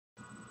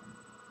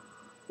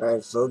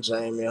Alright, folks,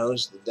 I am your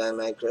host, the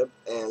Dynamite Crip,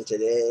 and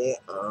today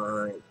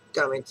on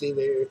Comic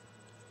Fever,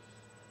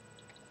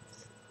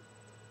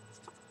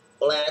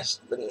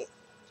 last but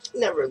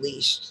never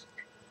least,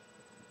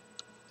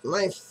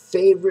 my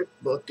favorite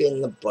book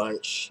in the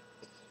bunch,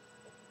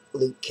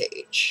 Luke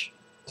Cage.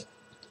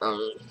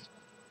 Um,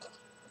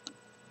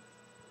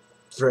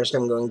 First,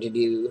 I'm going to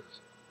do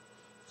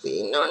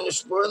the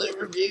non-spoiler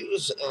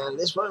reviews, and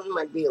this one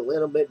might be a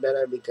little bit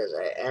better because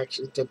I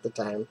actually took the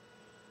time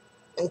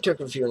and took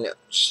a few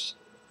notes.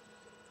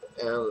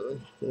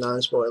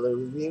 Non-spoiler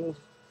review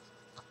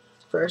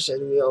first,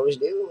 as we always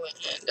do,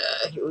 and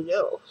here we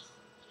go.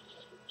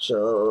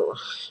 So,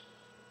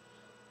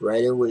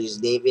 writer was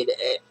David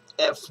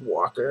F.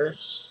 Walker.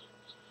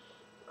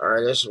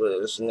 Artist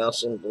was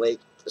Nelson Blake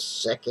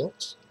II.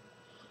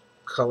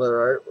 Color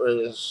art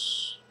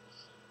was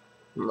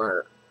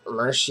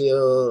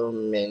Marcio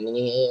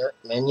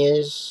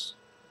Menez.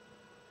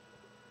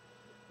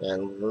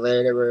 And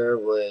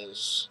letterer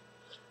was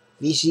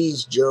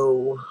VC's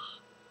Joe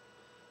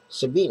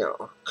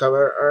Sabino.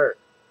 Cover art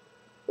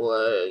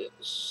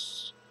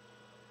was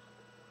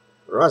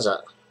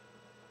Raza.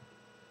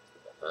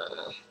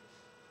 Uh,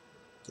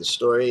 the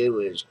story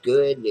was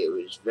good. It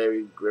was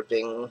very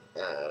gripping.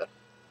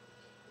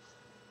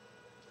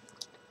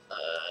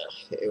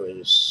 It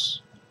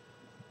was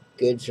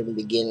good from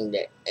beginning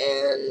to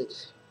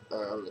end.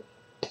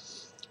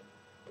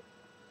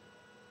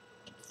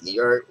 The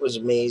art was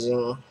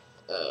amazing.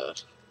 Uh,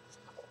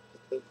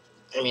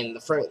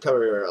 the front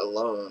cover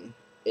alone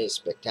is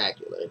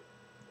spectacular.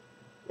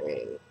 I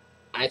mean,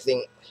 I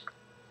think,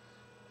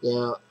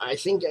 I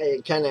think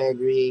I kind of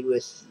agree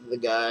with the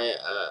guy.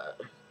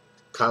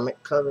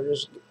 Comic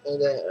covers,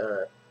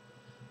 or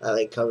I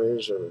like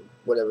covers, or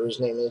whatever his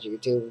name is,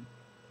 YouTube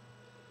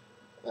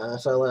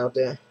fellow out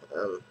there.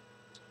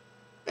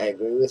 I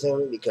agree with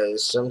him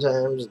because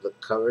sometimes the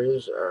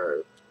covers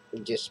are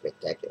just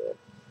spectacular.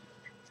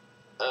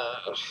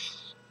 Uh,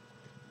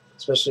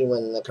 Especially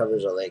when the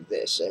covers are like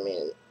this. I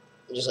mean,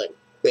 just like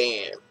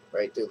bam,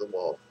 right through the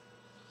wall.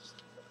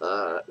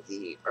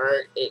 The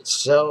art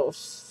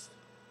itself,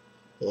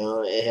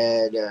 it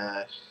had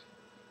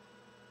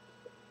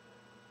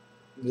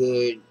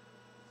good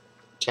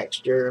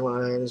texture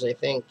lines. I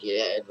think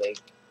it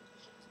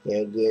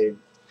had good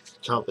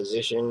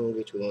composition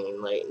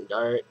between light and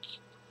dark,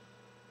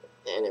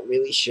 and it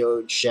really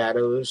showed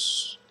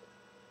shadows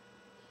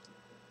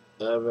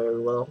very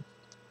well.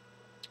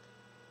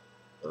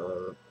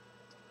 Um,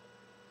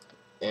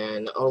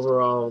 and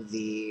overall,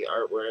 the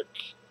artwork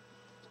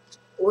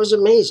was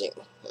amazing.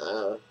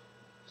 Uh,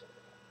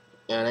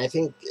 and I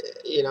think,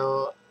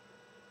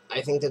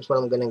 I think that's what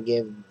I'm gonna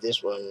give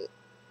this one.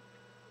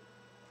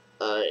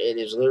 It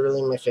is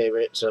literally my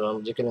favorite, so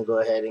I'm just gonna go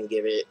ahead and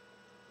give it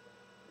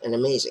an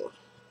amazing.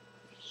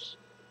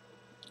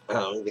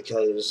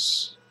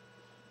 Because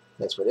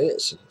that's what it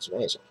is. It's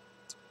amazing.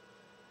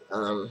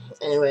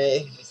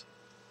 Anyway,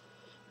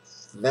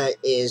 that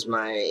is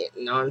my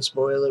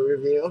non-spoiler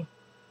review.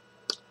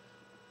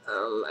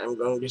 I'm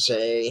going to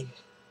say,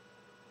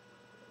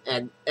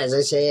 as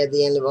I say at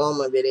the end of all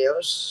my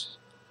videos,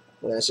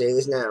 I'm going to say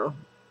this now.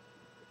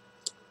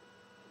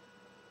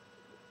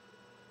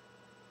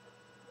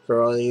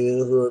 For all of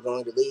you who are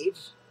going to leave,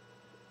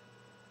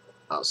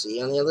 I'll see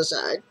you on the other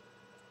side.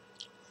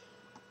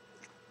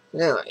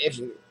 Now, if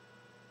you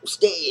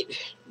stayed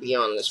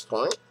beyond this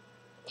point,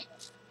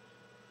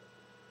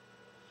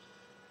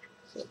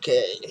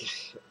 okay,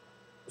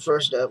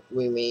 first up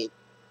we meet,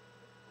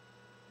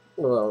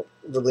 the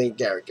lead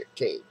character,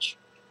 Cage.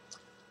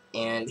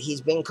 And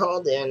he's been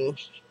called in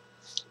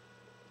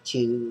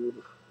to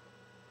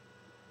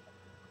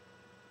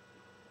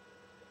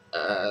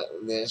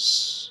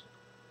this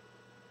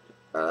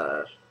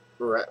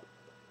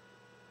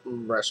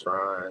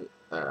restaurant,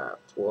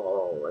 pool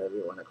hall, whatever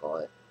you want to call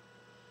it.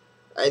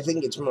 I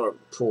think it's more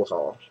pool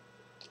hall.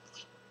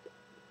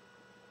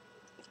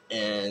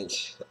 And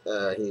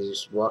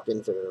he's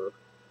walking through,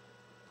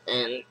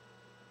 and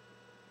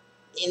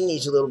in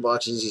these little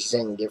boxes he's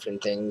saying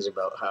different things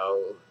about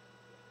how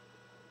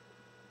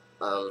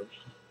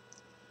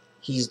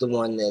he's the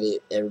one that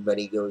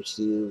everybody goes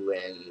to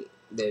when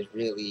there's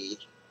really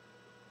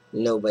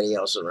nobody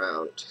else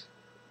around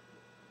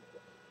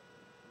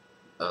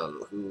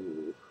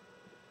who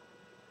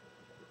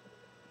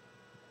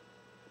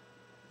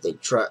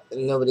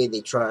nobody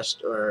they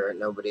trust, or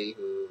nobody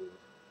who,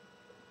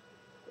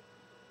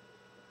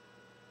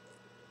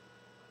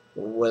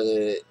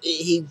 whether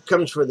he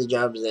comes for the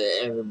jobs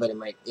that everybody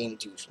might deem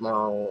too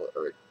small,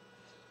 or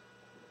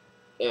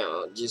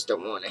just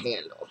don't want to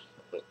handle,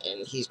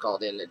 and he's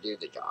called in to do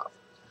the job.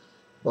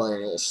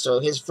 Well, so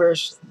his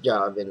first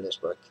job in this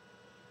book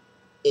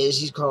is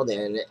he's called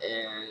in,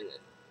 and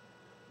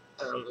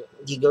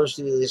he goes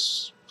to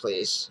this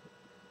place,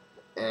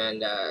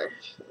 and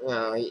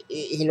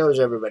he knows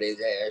everybody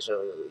there,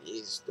 so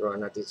he's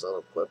throwing out these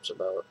little clips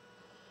about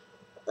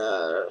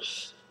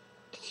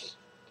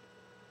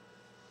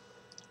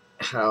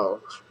how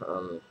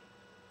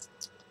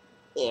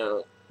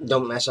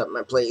don't mess up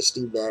my place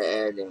too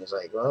bad, and he's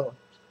like, well,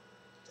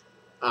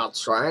 I'll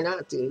try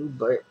not to,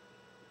 but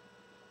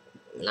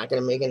I'm not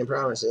gonna make any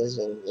promises.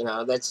 And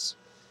that's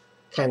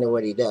kind of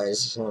what he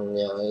does. And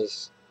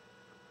he's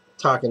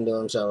talking to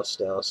himself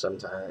still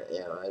sometimes.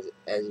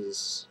 As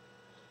he's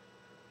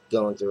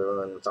going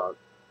through and thought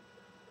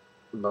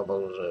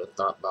bubbles or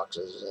thought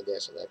boxes, I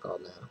guess they're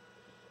called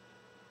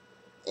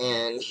now.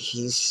 And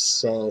he's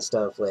saying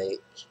stuff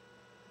like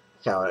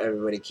how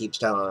everybody keeps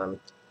telling him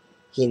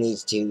he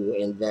needs to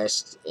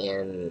invest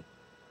in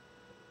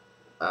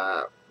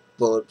uh,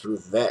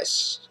 bulletproof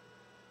vests,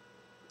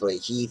 but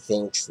he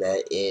thinks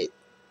that it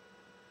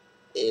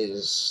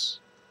is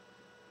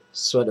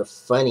sort of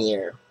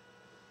funnier,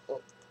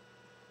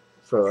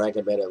 for lack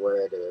of a better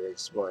word, or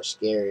it's more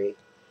scary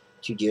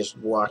to just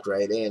walk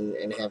right in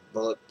and have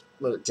to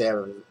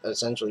have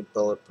essentially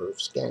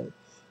bulletproof skin.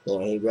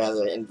 He'd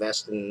rather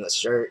invest in the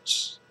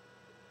shirts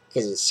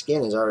because his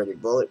skin is already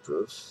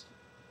bulletproof.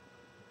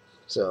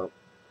 So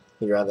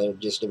he'd rather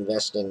just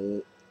invest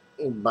in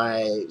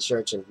buy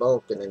shirts in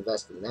bulk and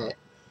invest in that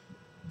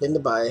than to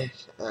buy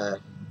uh,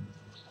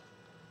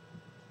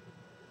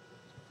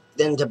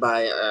 than to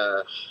buy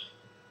uh,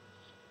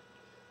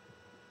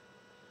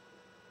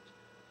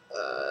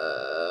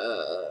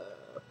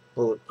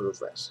 bulletproof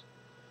vest.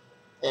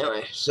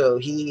 Anyway, so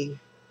he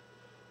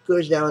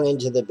goes down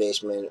into the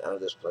basement of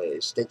this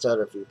place, takes out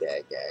a few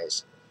bad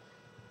guys,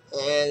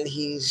 and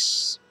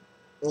he's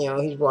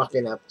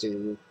walking up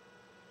to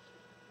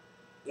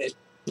this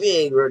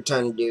big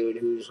rotund dude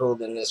who's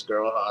holding this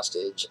girl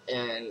hostage,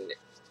 and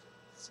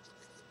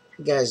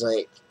the guy's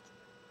like,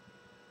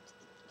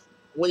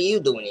 "What are you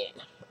doing here?"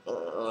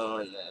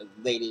 And the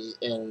lady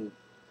and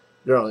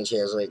girl in the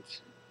chair's like,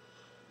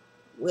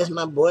 "With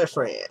my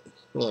boyfriend,"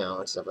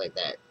 and stuff like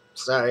that.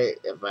 Sorry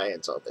if I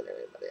insulted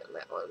anybody on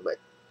that one, but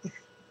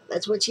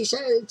that's what she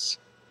says.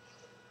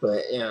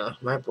 But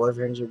my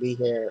boyfriend should be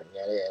here, and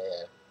yada yada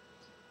yada.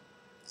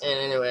 And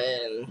anyway,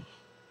 and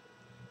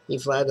he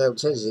flat out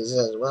says, he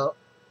says, "Well,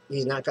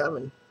 he's not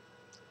coming.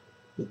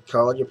 He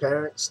called your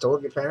parents,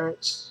 told your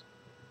parents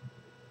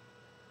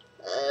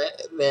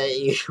that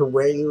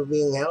where you were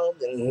being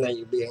held, and that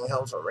you're being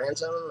held for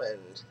ransom,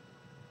 and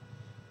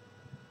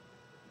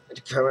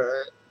to come,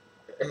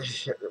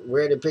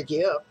 where to pick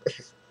you up."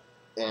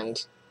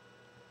 And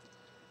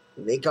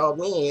they called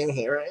me, and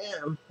here I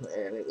am.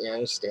 And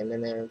he's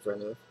standing there in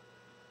front of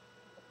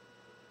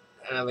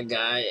the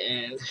guy,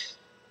 and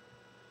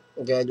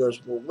the guy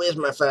goes, "Well, where's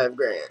my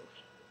 $5,000?"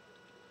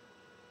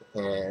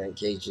 And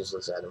Cage just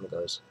looks at him and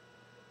goes,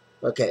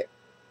 "Okay,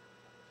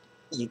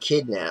 you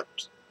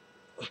kidnapped,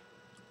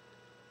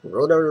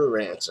 wrote out a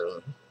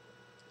ransom,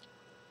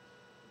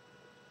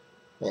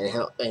 and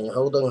you're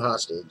holding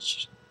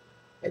hostage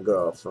a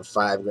girl for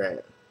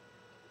 $5,000."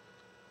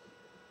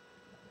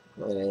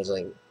 And he's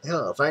like,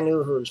 "Hell, if I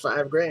knew it was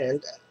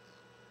 $5,000,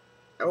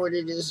 I would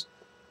have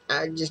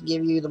I'd just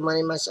give you the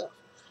money myself.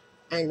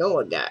 I know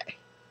a guy."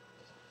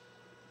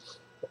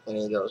 And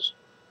he goes,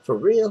 "For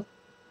real?"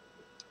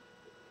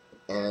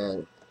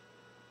 And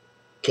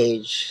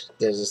Cage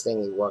does this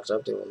thing. He walks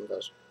up to him and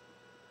goes,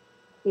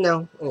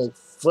 "No," and he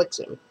flicks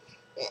him.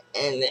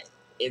 And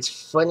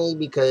it's funny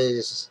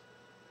because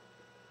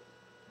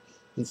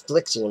he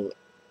flicks him,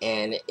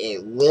 and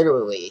it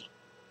literally,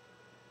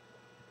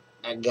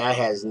 a guy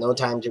has no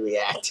time to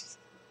react.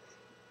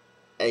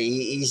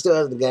 He still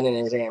has the gun in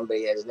his hand, but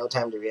he has no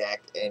time to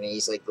react, and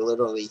he's like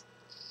literally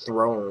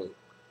thrown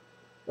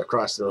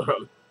across the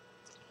room.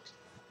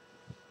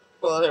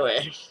 Well,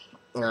 anyway,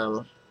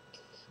 um,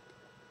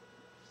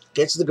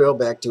 gets the girl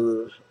back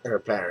to her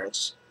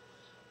parents,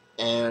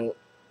 and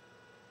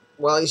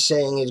while he's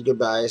saying his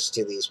goodbyes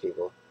to these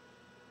people,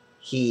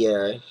 he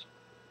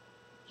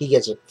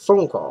gets a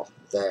phone call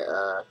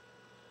that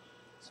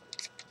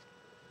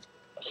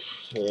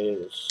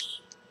his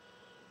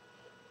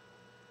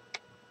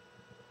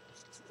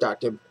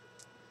doctor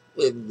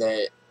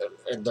that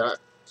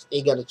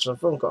he got a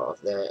phone call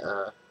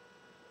that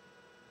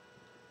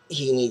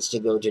he needs to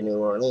go to New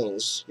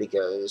Orleans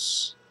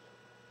because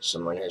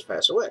someone has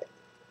passed away.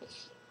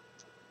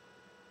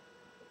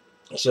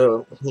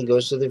 So he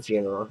goes to the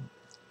funeral,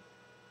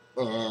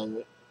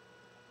 and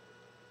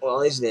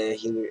while he's there,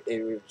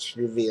 it was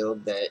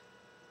revealed that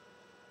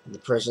the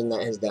person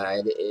that has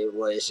died, it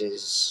was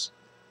his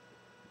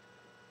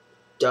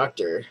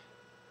doctor,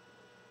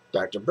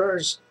 Dr.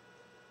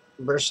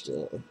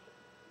 Burstein.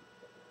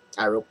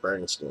 I wrote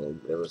Bernstein,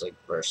 but it was like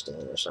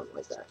Burstein or something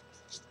like that.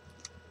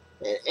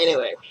 And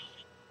anyway,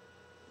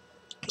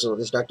 so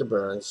this Dr.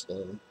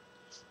 Burstein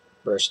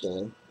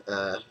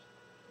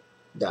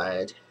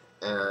died,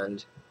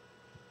 and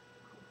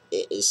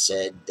it is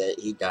said that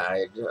he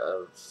died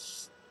of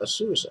a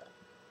suicide.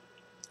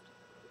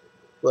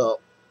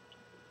 Well,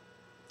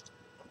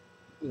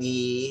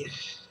 the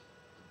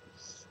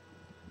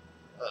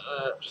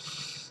uh,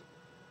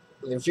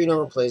 the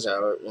funeral plays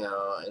out,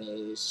 and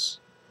he's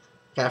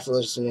half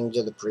listening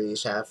to the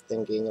priest, half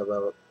thinking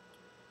about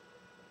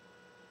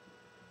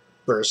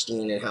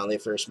Burstein and how they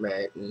first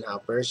met, and how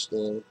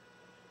Burstein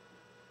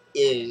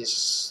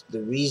is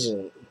the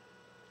reason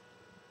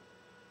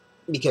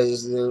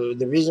because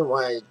the reason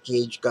why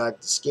Cage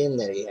got the skin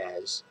that he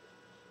has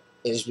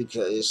is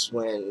because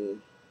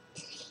when,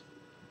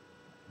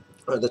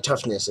 or the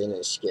toughness in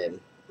his skin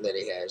that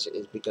he has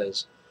is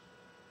because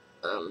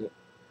um,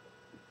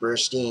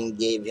 Burstein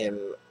gave him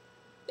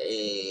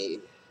a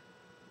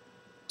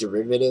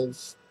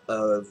derivative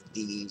of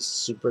the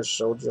super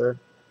soldier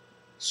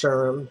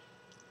serum,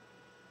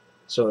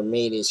 so it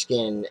made his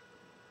skin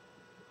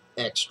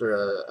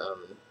extra.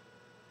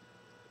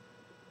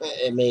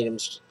 It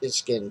made his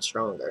skin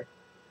stronger,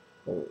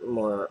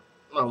 more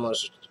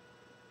almost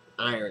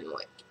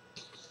iron-like.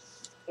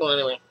 Well,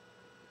 anyway,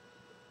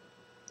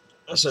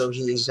 so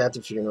he's at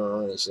the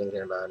funeral and he's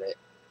thinking about it.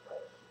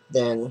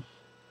 Then,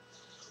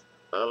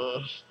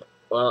 um,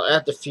 well,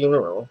 at the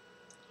funeral,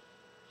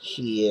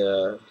 he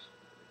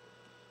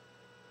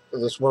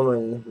this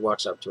woman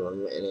walks up to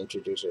him and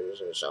introduces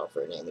herself.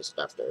 Her name is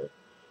Dr.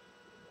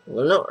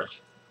 Lenore.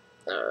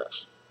 Uh,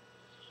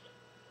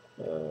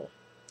 uh,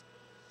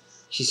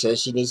 she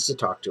says she needs to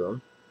talk to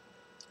him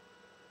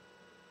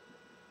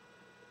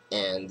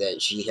and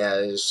that she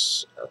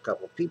has a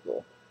couple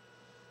people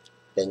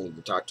that need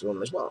to talk to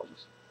him as well.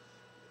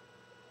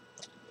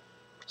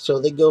 So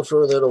they go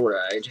for a little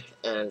ride,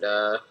 and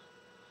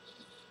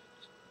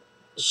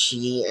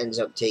she ends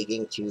up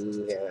taking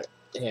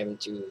him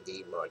to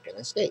the Morgan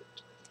estate,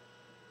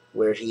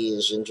 where he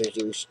is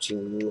introduced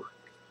to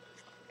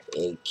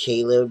a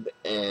Caleb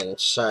and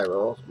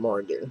Cyril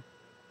Morgan.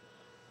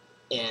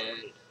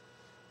 And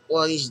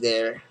while he's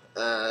there,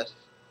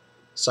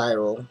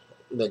 Cyril,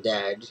 the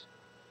dad,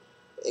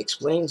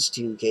 explains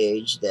to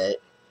Cage that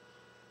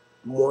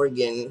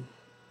Morgan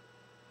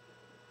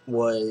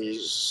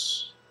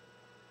was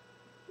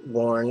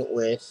born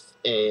with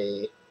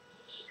a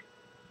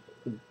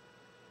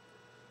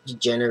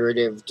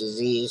degenerative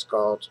disease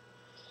called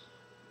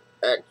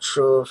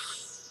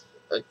atrophic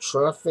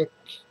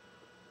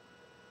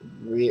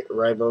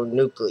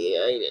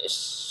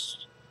ribonucleitis.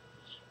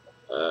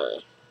 Uh,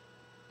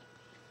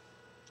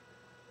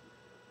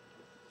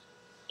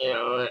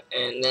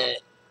 and that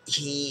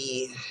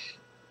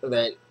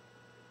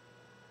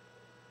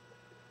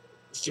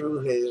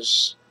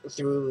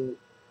through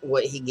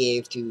what he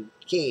gave to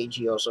Cage,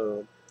 he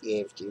also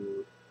gave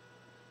to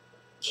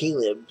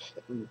Caleb,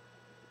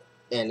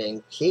 and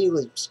in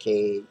Caleb's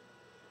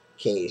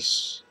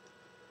case,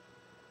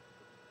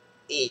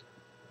 it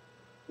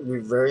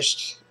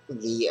reversed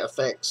the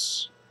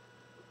effects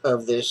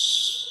of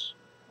this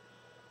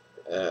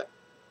uh,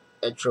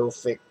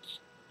 atrophic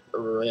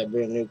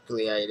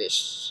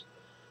ribonucleitis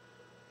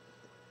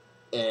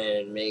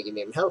and making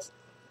him healthy.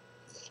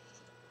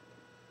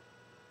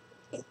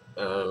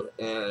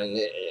 And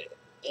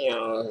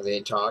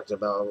they talked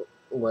about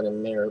what a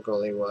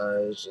miracle he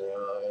was,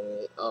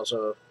 and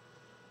also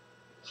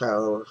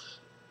how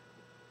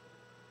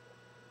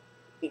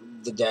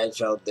the dad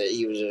felt that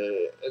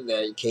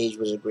that Cage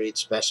was a great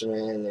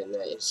specimen and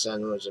that his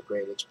son was a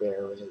great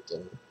experiment,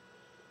 and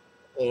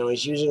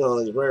he's using all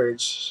these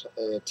words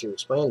to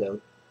explain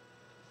them.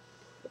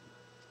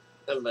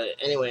 But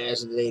anyway,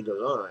 as the day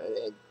goes on,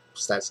 it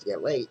starts to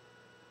get late.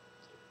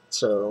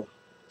 So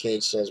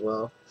Cage says,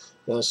 "Well,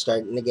 it's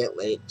starting to get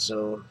late,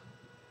 so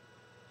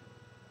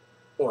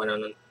why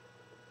don't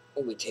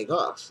we take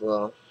off?"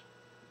 Well,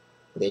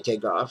 they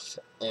take off,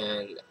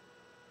 and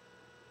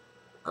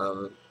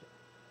um,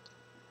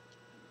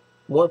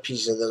 more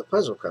pieces of the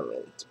puzzle come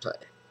into play,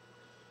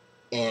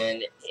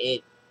 and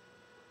it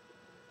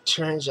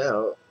turns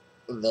out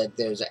that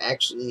there's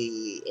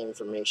actually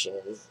information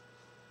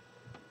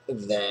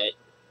that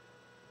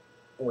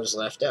was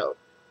left out.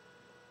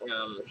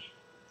 Um,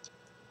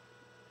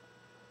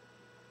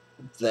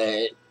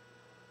 that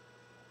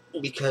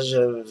because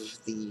of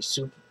the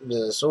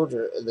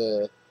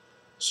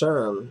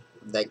serum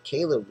that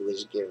Caleb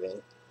was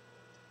given,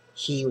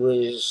 he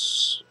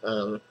was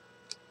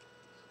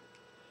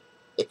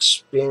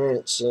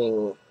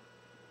experiencing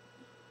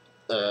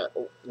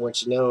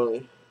what's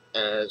known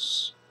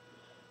as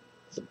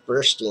the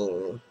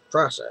bursting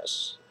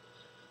process.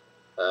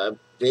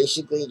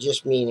 Basically,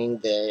 just meaning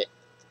that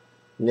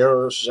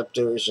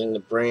neuroreceptors in the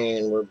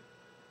brain were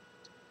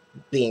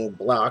being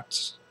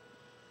blocked,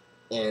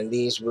 and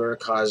these were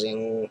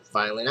causing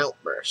violent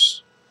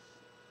outbursts.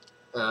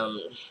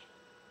 Um,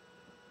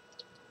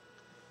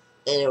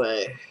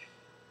 anyway,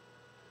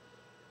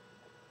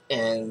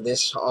 and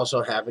this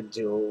also happened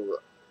to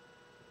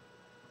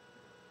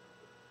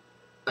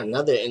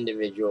another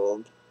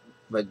individual,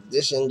 but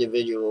this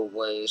individual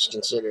was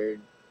considered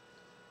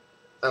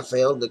a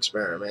failed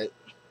experiment,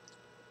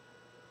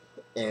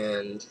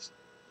 and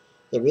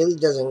it really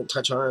doesn't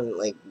touch on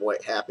like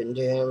what happened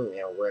to him,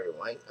 where he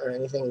went or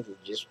anything. He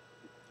just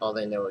all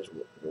they know is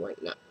he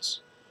went nuts,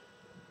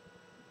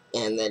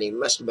 and that he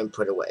must have been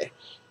put away.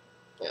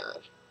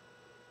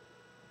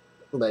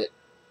 But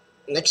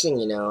next thing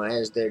you know,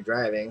 as they're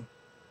driving,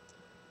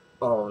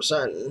 all of a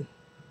sudden,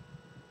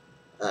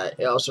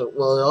 it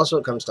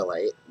also comes to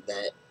light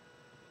that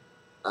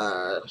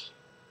uh,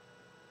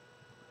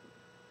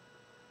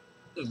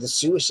 the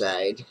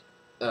suicide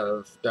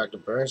of Dr.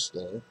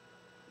 Bernstein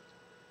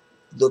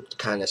looked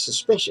kind of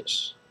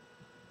suspicious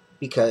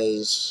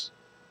because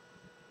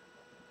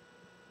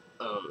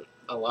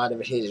a lot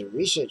of his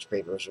research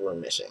papers were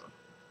missing.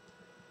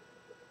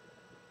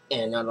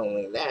 And not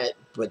only that,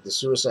 but the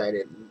suicide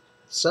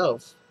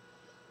itself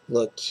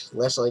looked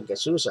less like a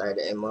suicide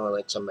and more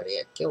like somebody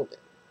had killed him.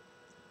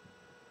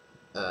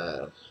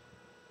 Uh,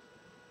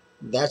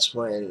 that's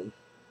when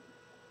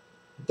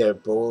they're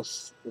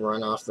both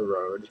run off the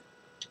road,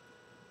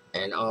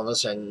 and all of a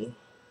sudden,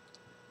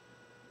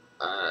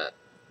 uh,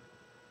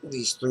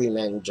 these three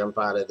men jump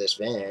out of this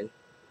van.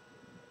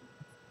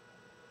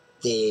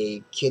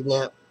 They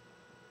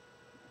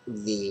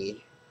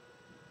the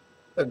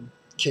uh,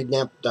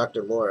 kidnap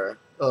Dr.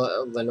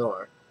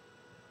 Lenore,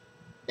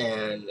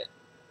 and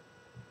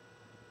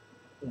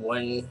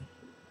one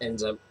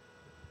ends up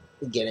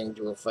getting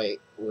into a fight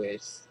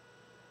with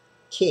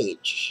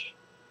Cage.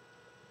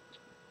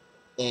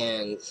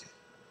 And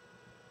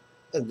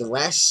the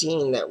last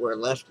scene that we're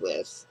left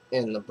with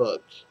in the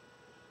book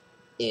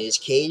is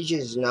Cage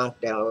is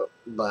knocked out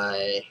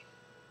by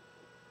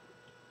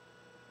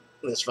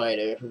this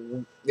fighter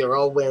who they're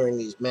all wearing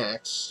these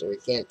masks, so we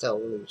can't tell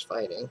who's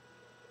fighting.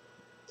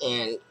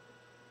 And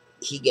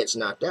he gets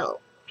knocked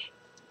out.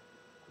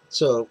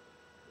 So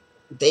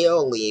they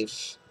all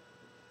leave,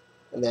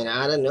 and then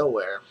out of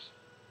nowhere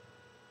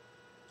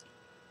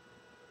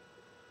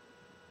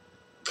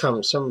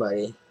comes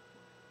somebody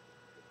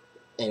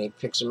and he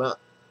picks him up.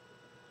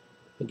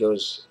 He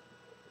goes,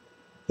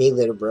 "Hey,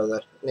 little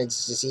brother,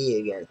 nice to see you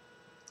again."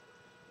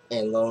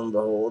 And lo and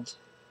behold,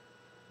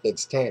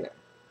 it's Tanner.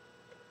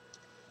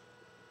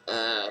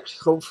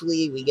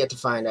 Hopefully, we get to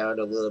find out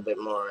a little bit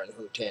more on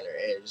who Tanner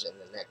is in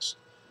the next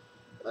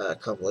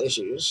couple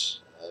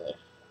issues.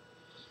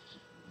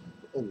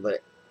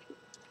 But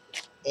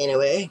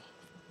anyway,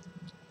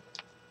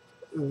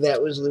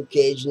 that was Luke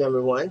Cage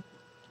 #1,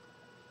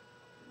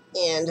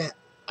 and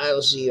I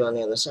will see you on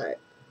the other side.